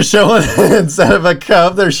 They're showing instead of a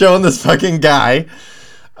cub, they're showing this fucking guy.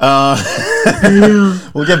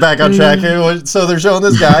 We'll get back on track here. So they're showing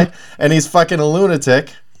this guy, and he's fucking a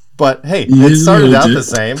lunatic. But hey, it started out the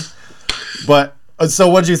same. But so,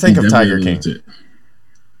 what do you think of Tiger King?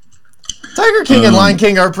 Tiger King and Lion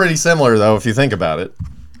King are pretty similar, though, if you think about it.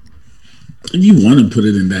 If you want to put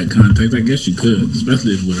it in that context, I guess you could,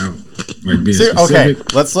 especially without like being specific. Okay,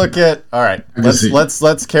 let's look at. All right,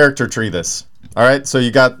 let's character tree this. All right, so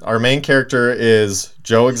you got our main character is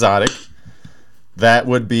Joe Exotic. That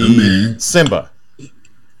would be Simba.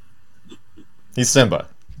 He's Simba.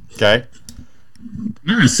 Okay.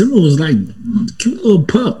 Nah, Simba was like cute little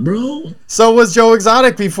pup, bro. So was Joe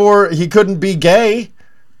Exotic before he couldn't be gay.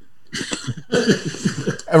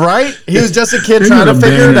 Right? He was just a kid trying to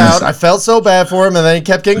figure it out. I felt so bad for him, and then he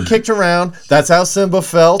kept getting kicked around. That's how Simba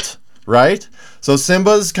felt, right? So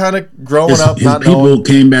Simba's kind of growing up, his not people knowing.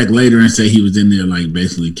 came back later and say he was in there like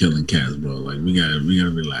basically killing cats, bro. Like we gotta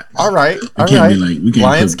relax. All right, We can't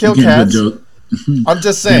Lions kill cats. I'm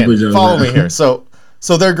just saying. Follow me here. So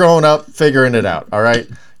they're growing up, figuring it out. All right.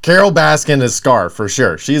 Carol Baskin is Scar for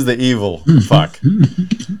sure. She's the evil fuck.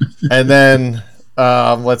 And then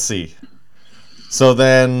let's see. So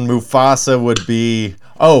then Mufasa would be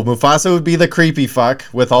the creepy fuck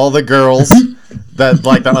with all the girls that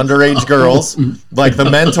like the underage girls, like the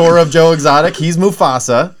mentor of Joe Exotic. He's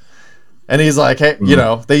Mufasa, and he's like, hey, you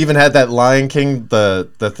know, they even had that Lion King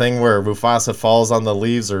the thing where Mufasa falls on the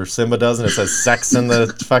leaves, or Simba does, and it says sex in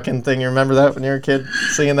the fucking thing. You remember that when you were a kid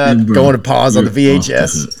singing that? Going to pause on the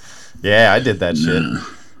VHS. Yeah, I did that shit.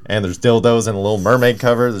 And there's dildos and a Little Mermaid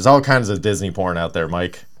cover. There's all kinds of Disney porn out there,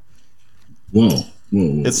 Mike. Whoa.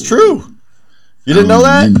 It's true. You didn't know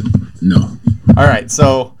that? No. All right,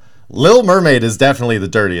 so Little Mermaid is definitely the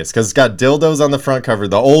dirtiest because it's got dildos on the front cover,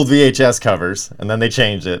 the old VHS covers, and then they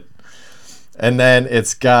changed it. And then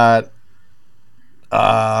it's got,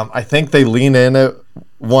 I think they lean in at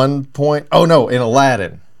one point. Oh, no, in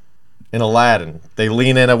Aladdin. They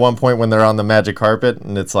lean in at one point when they're on the magic carpet,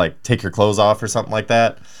 and it's like, take your clothes off or something like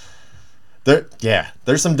that.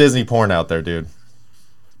 There's some Disney porn out there, dude.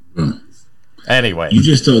 Anyway. You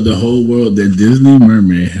just told the whole world that Disney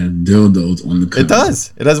Mermaid had dildos on the cover. It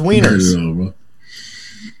does. It has wieners. All, bro.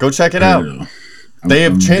 Go check it out. They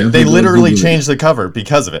literally changed the cover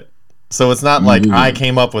because of it. So it's not like I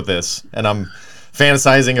came up with this and I'm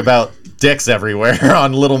fantasizing about dicks everywhere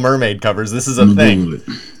on Little Mermaid covers. This is a thing.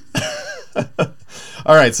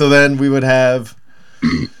 All right, so then we would have.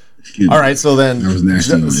 All right, so then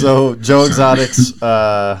Joe Exotic's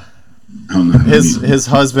his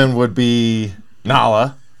husband would be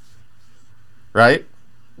Nala, right?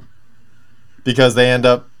 Because they end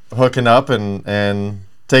up hooking up and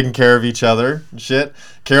taking care of each other and shit.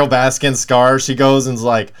 Carol Baskin, Scar, she goes and's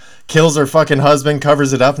like kills her fucking husband,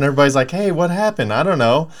 covers it up, and everybody's like, hey, what happened? I don't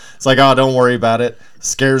know. It's like, oh, don't worry about it.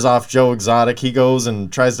 Scares off Joe Exotic. He goes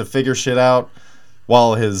and tries to figure shit out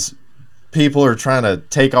while his people are trying to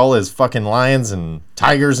take all his fucking lions and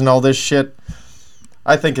tigers and all this shit.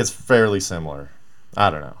 I think it's fairly similar. I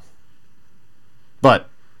don't know. But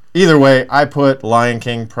either way, I put Lion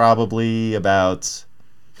King probably about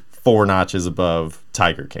 4 notches above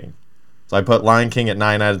Tiger King. So I put Lion King at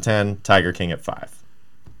 9 out of 10, Tiger King at 5.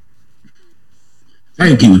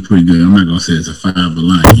 Tiger King was pretty good. I'm not going to say it's a 5, but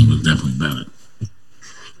Lion King was definitely better.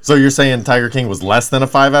 So you're saying Tiger King was less than a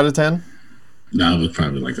 5 out of 10? No, it was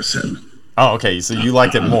probably like a 7. Oh, okay. So you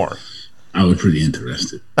liked it more. I was pretty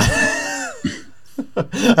interested.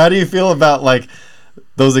 How do you feel about like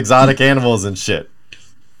those exotic animals and shit?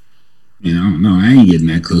 You know, no, I ain't getting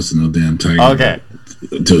that close to no damn tiger. Okay.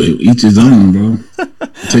 To each his own, bro.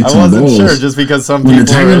 Take I wasn't sure just because some people. When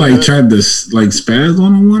the tiger like tried to like spaz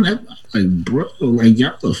on one, like bro, like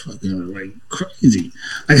y'all are fucking like crazy.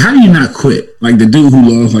 Like how do you not quit? Like the dude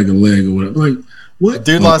who lost like a leg or whatever. Like what?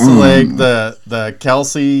 Dude lost a leg. The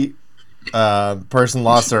Kelsey person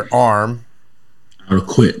lost their arm. Or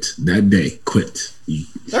quit that day. Quit.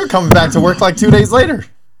 They're coming back to work like 2 days later.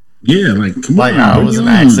 Yeah, like come on. Like, it was an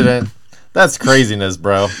accident. That's craziness,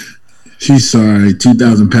 bro. She's sorry.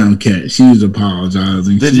 2,000-pound cat. She was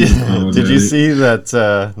apologizing. Did you see that?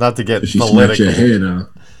 Not to get political. Your head off.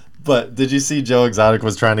 But did you see Joe Exotic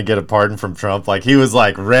was trying to get a pardon from Trump? Like he was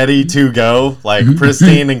like ready to go, like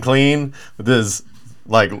pristine and clean with his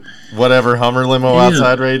Like whatever Hummer limo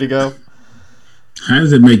outside ready to go. How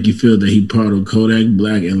does it make you feel that he pardoned Kodak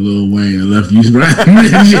Black and Lil Wayne and left you riding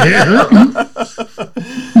in jail?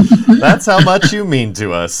 That's how much you mean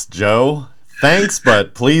to us, Joe. Thanks,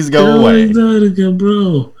 but please go away. Exotica,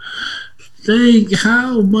 bro.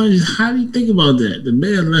 How do you think about that? The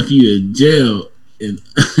man left you in jail and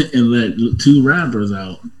let 2 rappers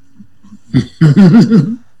out.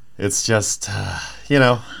 It's just,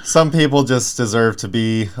 some people just deserve to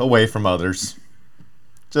be away from others.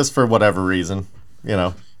 Just for whatever reason.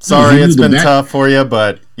 Sorry it's been tough for you,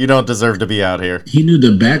 but you don't deserve to be out here. He knew the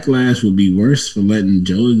backlash would be worse for letting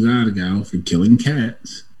Joe Exotic out for killing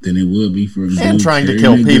cats than it would be for and trying to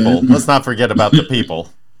kill people. Let's not forget about the people.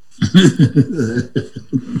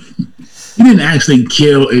 He didn't actually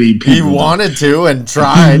kill any people. He wanted to and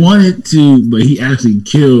tried. He wanted to, but he actually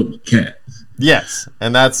killed cats. Yes,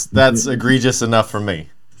 and that's egregious enough for me.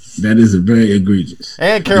 That is a very egregious.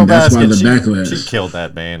 And Carol Baskin, she killed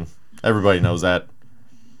that man. Everybody knows that.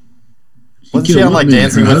 Wasn't she on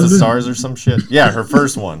Dancing with the Stars or some shit? Yeah, her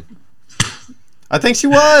first one. I think she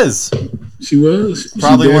was. She was?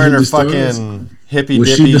 Probably wearing her fucking hippy-dippy.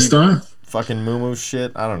 Was she the star? Fucking moo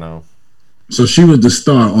shit. I don't know. So she was the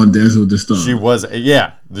star on Dancing with the Stars. She was,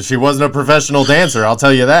 yeah. She wasn't a professional dancer, I'll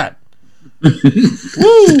tell you that.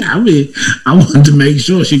 I mean, I wanted to make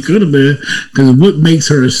sure she could have been, because what makes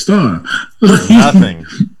her a star? Nothing.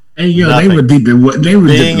 And they were deep in what they were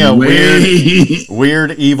being a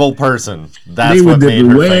weird evil person. That's what made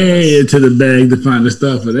her way famous. Into the bag to find the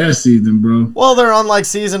stuff for that season, bro. Well, they're on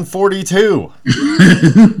season 42.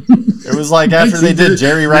 It was after they did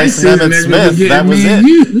Jerry Rice and Emmett Smith. That was it.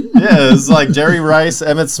 Yeah, it was Jerry Rice,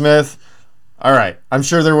 Emmett Smith. All right, I'm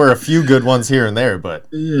sure there were a few good ones here and there,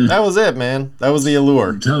 but that was it, man. That was the allure.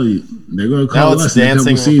 I'm telling you, they're gonna call us in a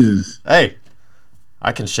couple seasons. Hey,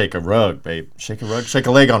 I can shake a rug, babe. Shake a rug, shake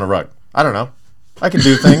a leg on a rug. I don't know. I can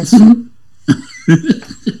do things.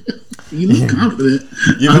 You look confident.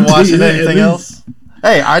 You've been watching anything else?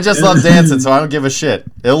 Hey, I just love dancing, so I don't give a shit.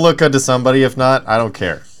 It'll look good to somebody. If not, I don't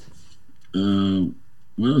care.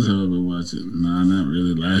 What else have I been watching? Nah, not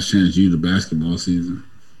really. Last Chance U, the basketball season.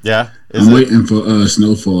 Yeah? I'm waiting for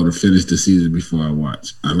Snowfall to finish the season before I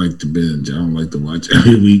watch. I like to binge. I don't like to watch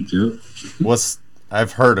every week, Joe.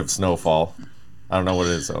 I've heard of Snowfall. I don't know what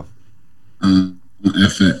it is, though.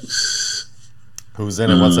 FX. Who's in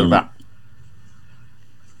it? What's it about?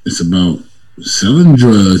 It's about selling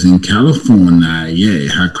drugs in California. Yeah,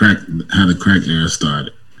 how the crack era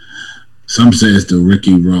started. Some say it's the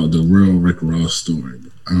real Rick Ross story.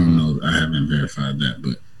 I don't know. I haven't verified that,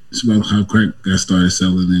 but it's about how crack got started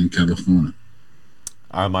selling in California.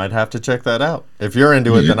 I might have to check that out. If you're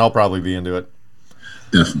into it, then I'll probably be into it.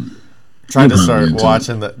 Definitely. Trying to start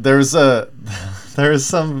watching There's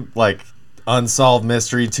some unsolved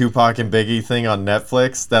mystery Tupac and Biggie thing on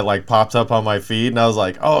Netflix that popped up on my feed, and I was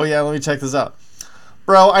like, oh yeah, let me check this out.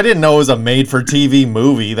 Bro, I didn't know it was a made-for-TV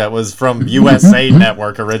movie that was from USA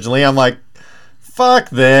Network originally. I'm like, fuck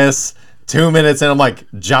this. 2 minutes in, I'm like,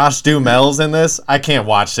 Josh Duhamel's in this? I can't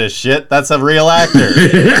watch this shit. That's a real actor.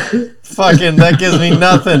 Fucking, that gives me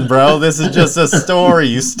nothing, bro. This is just a story.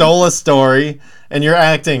 You stole a story, and you're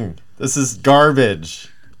acting. This is garbage.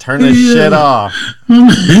 Turn this shit off.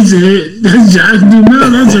 That's Josh Duhamel.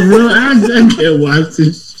 That's a real actor. I can't watch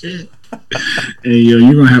this shit. Hey, yo,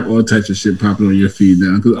 you're going to have all types of shit popping on your feed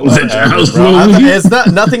now. Because I was at your house, bro. It's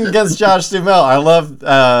nothing against Josh Duhamel. I love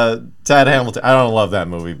Tad Hamilton. I don't love that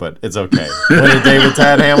movie, but it's okay. Winning Day with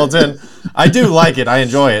Tad Hamilton. I do like it. I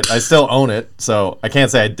enjoy it. I still own it, so I can't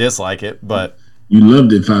say I dislike it, but... You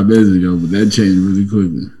loved it 5 minutes ago, but that changed really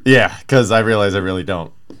quickly. Yeah, because I realize I really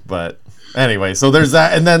don't. But anyway, so there's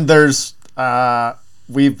that. And then there's...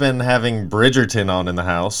 we've been having Bridgerton on in the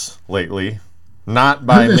house lately. Not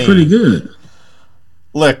by me. That's pretty good.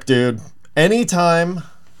 Look, dude, anytime...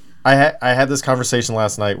 I had this conversation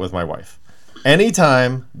last night with my wife.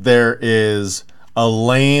 Anytime there is a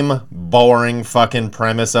lame, boring fucking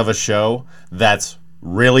premise of a show that's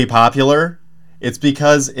really popular, it's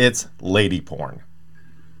because it's lady porn.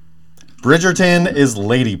 Bridgerton is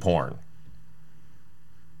lady porn.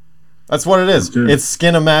 That's what it is. Okay. It's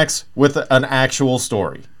Skinamax with an actual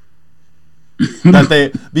story.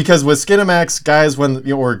 Because with Skinamax, guys, when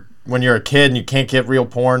you're a kid and you can't get real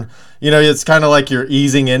porn, it's kind of like you're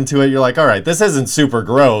easing into it. You're like, all right, this isn't super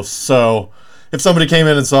gross, so if somebody came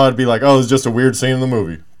in and saw it, it'd be like, oh, it's just a weird scene in the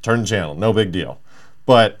movie. Turn the channel. No big deal.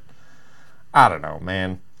 But, I don't know,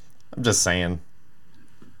 man. I'm just saying.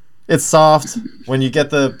 It's soft. When you get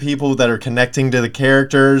the people that are connecting to the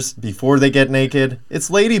characters before they get naked, it's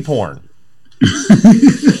lady porn.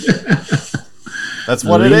 That's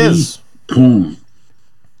what it is. Porn.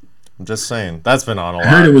 I'm just saying. That's been on a I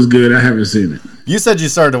heard lot. it was good. I haven't seen it. You said you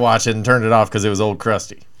started to watch it and turned it off because it was old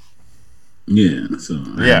crusty. Yeah, so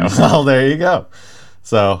Yeah, well, there you go.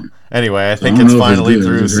 So, anyway, I think don't it's know if it's finally good. I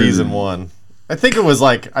through just heard season it. 1. I think it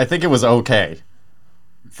was okay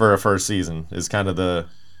for a first season, is kind of the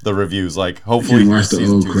reviews. Like, I hopefully can't watch the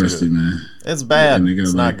season old 2 's crusty, good. man. It's bad. And they got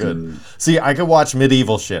It's not like good. See, I could watch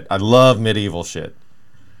medieval shit. I love medieval shit.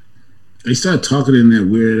 They start talking in that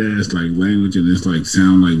weird ass like language, and it's like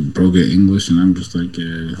sound like broken English, and I'm just like,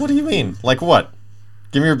 yeah, What do you mean? Like what?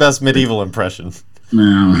 Give me your best medieval impression.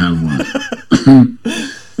 man, I don't have one.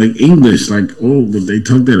 Like English, like old, but they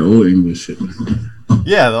talk that old English shit.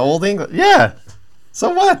 Yeah, the old English. Yeah.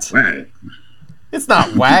 So what? Right. It's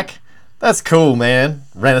not whack. That's cool, man.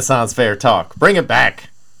 Renaissance fair talk. Bring it back.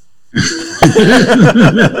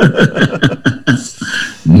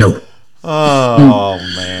 No. Oh,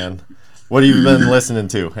 man. What have you been listening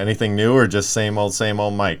to? Anything new or just same old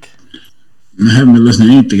Mike? I haven't been listening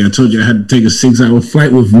to anything. I told you I had to take a 6-hour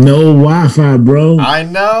flight with no Wi-Fi, bro. I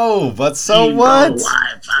know, but so what? No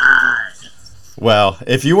Wi-Fi. Well,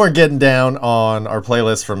 if you weren't getting down on our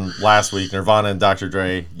playlist from last week, Nirvana and Dr.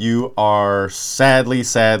 Dre, you are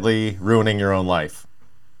sadly ruining your own life.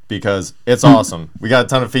 Because it's awesome. We got a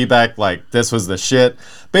ton of feedback, like, this was the shit.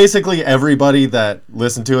 Basically, everybody that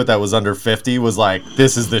listened to it that was under 50 was like,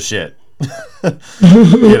 this is the shit.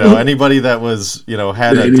 Anybody that was,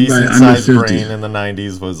 had a Anybody decent under sized 50. brain in the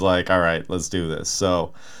 90s was like, all right, let's do this.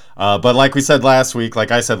 So, but like I said last week,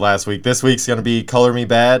 this week's going to be Color Me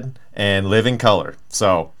Bad and Live in Color.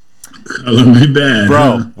 So, Color me bad,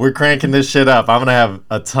 bro, huh? we're cranking this shit up. I'm going to have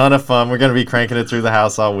a ton of fun. We're going to be cranking it through the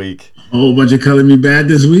house all week. A whole bunch of color me bad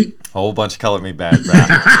this week. Whole bunch of Color Me Bad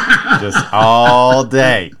rap. Just all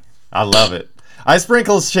day. I love it. I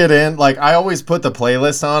sprinkle shit in. Like, I always put the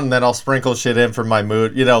playlist on, and then I'll sprinkle shit in for my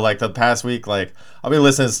mood. Like the past week, like, I'll be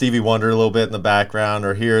listening to Stevie Wonder a little bit in the background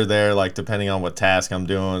or here or there, like, depending on what task I'm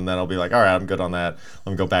doing. And then I'll be like, all right, I'm good on that.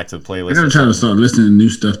 Let me go back to the I playlist. gotta try to start listening to new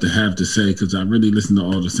stuff to have to say, because I really listen to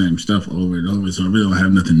all the same stuff over and over, so I really don't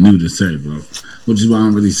have nothing new to say, bro. Which is why I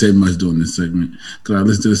don't really say much during this segment, because I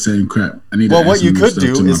listen to the same crap. I need to Well, add what some you new could stuff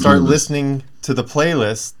to do my is start playlist. listening to the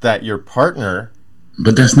playlist that your partner.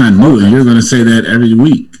 But that's not new, and you're gonna say that every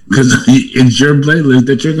week, because it's your playlist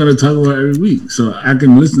that you're gonna talk about every week. So I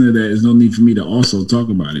can listen to that. There's no need for me to also talk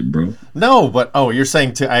about it, bro. No, but, you're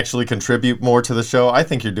saying to actually contribute more to the show? I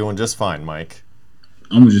think you're doing just fine, Mike.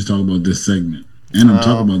 I'm gonna just talk about this segment, and I'm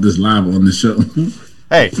talking about this live on the show.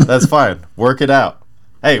 Hey, that's fine. Work it out.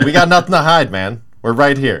 Hey, we got nothing to hide, man. We're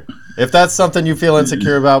right here. If that's something you feel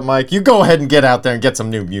insecure about, Mike, you go ahead and get out there and get some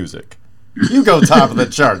new music. You go top of the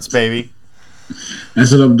charts, baby.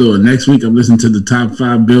 That's what I'm doing. Next week, I'm listening to the top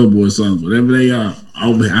 5 Billboard songs, whatever they are.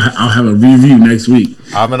 I'll have a review next week.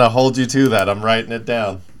 I'm going to hold you to that. I'm writing it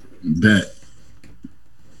down. Bet.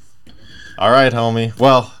 All right, homie.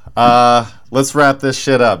 Well, let's wrap this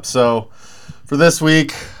shit up. So, for this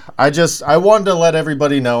week, I wanted to let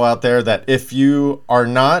everybody know out there that if you are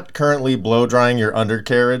not currently blow drying your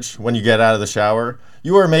undercarriage when you get out of the shower,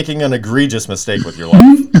 you are making an egregious mistake with your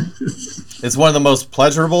life. It's one of the most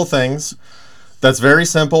pleasurable things. That's very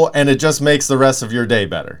simple, and it just makes the rest of your day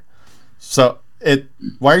better. So,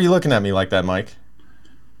 why are you looking at me like that, Mike?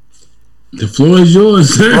 The floor is yours,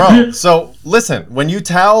 sir. Bro, so listen, when you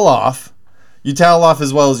towel off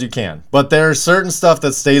as well as you can. But there's certain stuff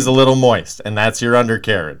that stays a little moist, and that's your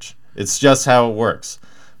undercarriage. It's just how it works.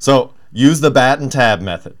 So, use the bat and tab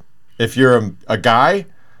method. If you're a guy,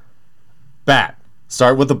 bat.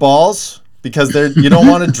 Start with the balls, because you don't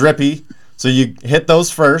want it drippy. So you hit those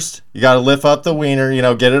first. You got to lift up the wiener,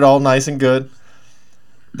 get it all nice and good.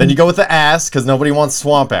 Then you go with the ass, because nobody wants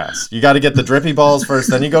swamp ass. You got to get the drippy balls first,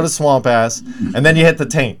 then you go to swamp ass, and then you hit the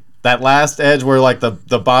taint. That last edge where like the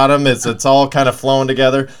bottom, it's all kind of flowing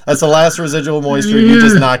together. That's the last residual moisture. You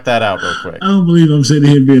just knock that out real quick. I don't believe I'm sitting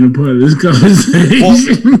here being a part of this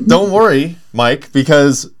conversation. Well, don't worry, Mike,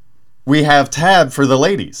 because we have tab for the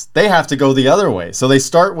ladies. They have to go the other way. So they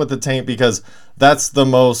start with the taint because that's the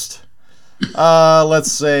most...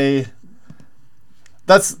 let's say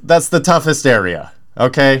that's the toughest area.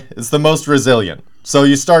 Okay, it's the most resilient. So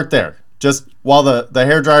you start there. Just while the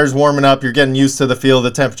hair dryer's warming up, you're getting used to the feel of the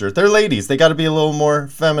temperature. They're ladies. They got to be a little more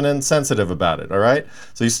feminine, sensitive about it. All right.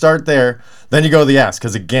 So you start there. Then you go to the ass,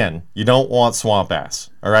 because again, you don't want swamp ass.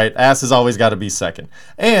 All right. Ass has always got to be second.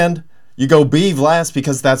 And you go beeve last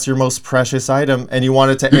because that's your most precious item, and you want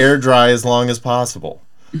it to air dry as long as possible.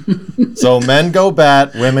 So men go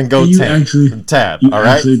bat, women go tab. You all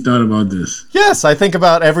right. actually thought about this. Yes, I think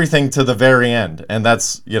about everything to the very end, and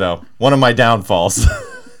that's one of my downfalls.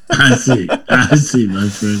 I see, my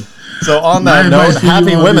friend. So on My that note, advice for you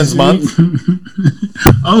happy all Women's this Month. week-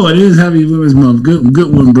 Oh, it is Happy Women's Month.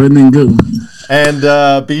 Good one, Brendan. Good one.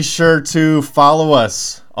 And be sure to follow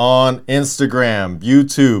us on Instagram,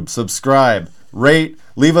 YouTube, subscribe, rate,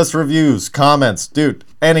 leave us reviews, comments, dude,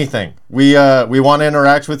 anything. We want to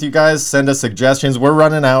interact with you guys. Send us suggestions. We're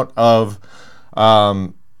running out of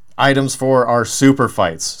items for our super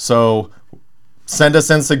fights. So send us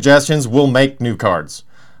in suggestions. We'll make new cards.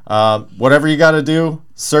 Whatever you got to do,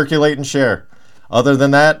 circulate and share. Other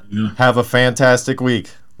than that, have a fantastic week.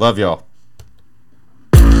 Love y'all.